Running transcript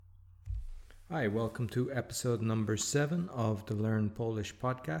Hi, welcome to episode number 7 of the Learn Polish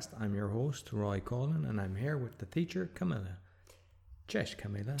podcast. I'm your host, Roy Colin, and I'm here with the teacher, Kamila. Cześć,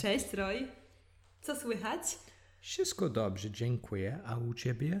 Kamila. Cześć, Roy. Co słychać? Wszystko dobrze, dziękuję. A u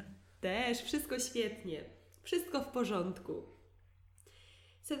ciebie? Też, wszystko świetnie. Wszystko w porządku.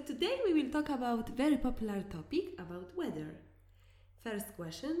 So today we will talk about very popular topic about weather. First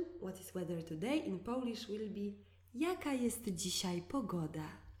question, what is weather today? In Polish will be jaka jest dzisiaj pogoda?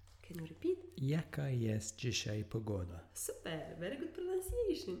 Can you repeat? Jaka jest dzisiaj pogoda? Super, very good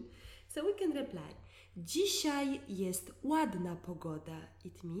pronunciation. So we can reply. Dzisiaj jest ładna pogoda.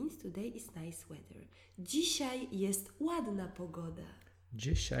 It means today is nice weather. Dzisiaj jest ładna pogoda.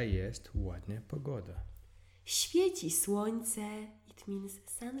 Dzisiaj jest ładna pogoda. Świeci słońce. It means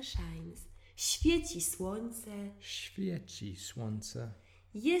sun shines. Świeci słońce. Świeci słońce.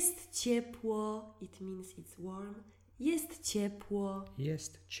 Jest ciepło. It means it's warm. Jest ciepło.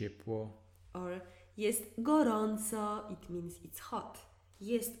 Jest ciepło. Or jest gorąco. It means it's hot.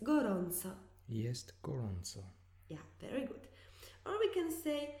 Jest gorąco. Jest gorąco. Yeah, very good. Or we can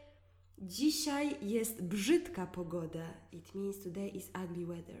say dzisiaj jest brzydka pogoda. It means today is ugly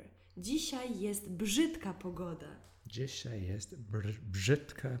weather. Dzisiaj jest brzydka pogoda. Dzisiaj jest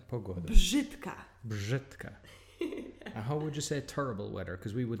brzydka pogoda. Brzydka. Brzydka. And how would you say terrible weather?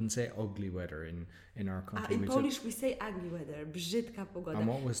 Because we wouldn't say ugly weather in our country. In Polish we say ugly weather. Brzydka pogoda. And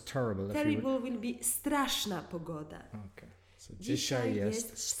what was terrible? Terrible will be straszna pogoda. Okay. So dzisiaj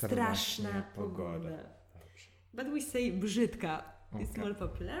jest straszna pogoda. But we say brzydka. It's Okay. more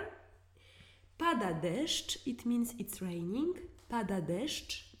popular. Pada deszcz. It means it's raining. Pada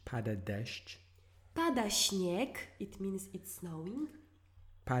deszcz. Pada deszcz. Pada śnieg. It means it's snowing.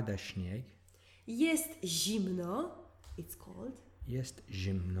 Pada śnieg. Jest zimno. It's cold. Jest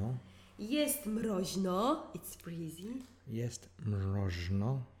zimno. Jest mroźno. It's freezing. Jest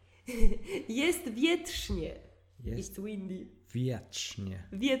mroźno. Jest wietrznie. Jest It's windy. wietrznie.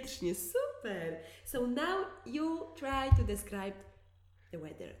 Wietrznie. Super. So now you try to describe the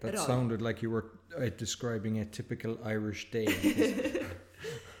weather. That Roy. sounded like you were describing a typical Irish day.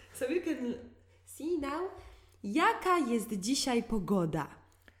 So you can see now, jaka jest dzisiaj pogoda?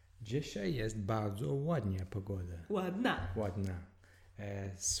 Dzisiaj jest bardzo ładna pogoda. Ładna. Ładna.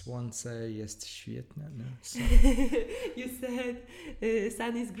 Słońce jest świetne. No? You said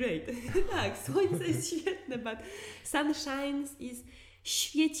sun is great. Tak, słońce jest świetne, but sun shines is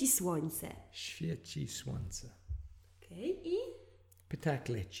świeci słońce. Świeci słońce. Okay. I Ptak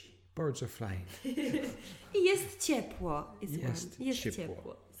leci. Birds are flying. jest ciepło. Jest ciepło.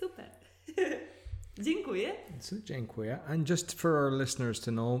 ciepło. Super. Dziękuję. So, dziękuję. And just for our listeners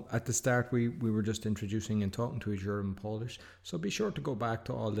to know, at the start we were just introducing and talking to each other in Polish. So be sure to go back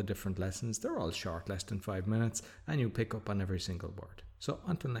to all the different lessons. They're all short, less than 5 minutes, and you'll pick up on every single word. So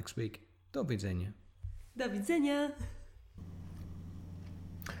until next week, do widzenia. Do widzenia.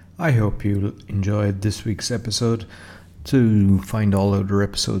 I hope you enjoyed this week's episode. To find all other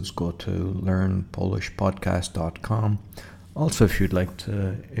episodes, go to learnpolishpodcast.com. Also, if you'd like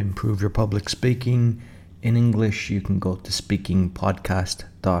to improve your public speaking in English, you can go to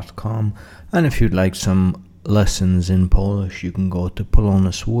speakingpodcast.com. And if you'd like some lessons in Polish, you can go to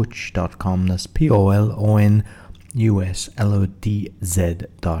polonuswitch.com. That's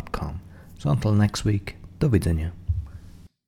polonusLODZ.com. So until next week, do widzenia.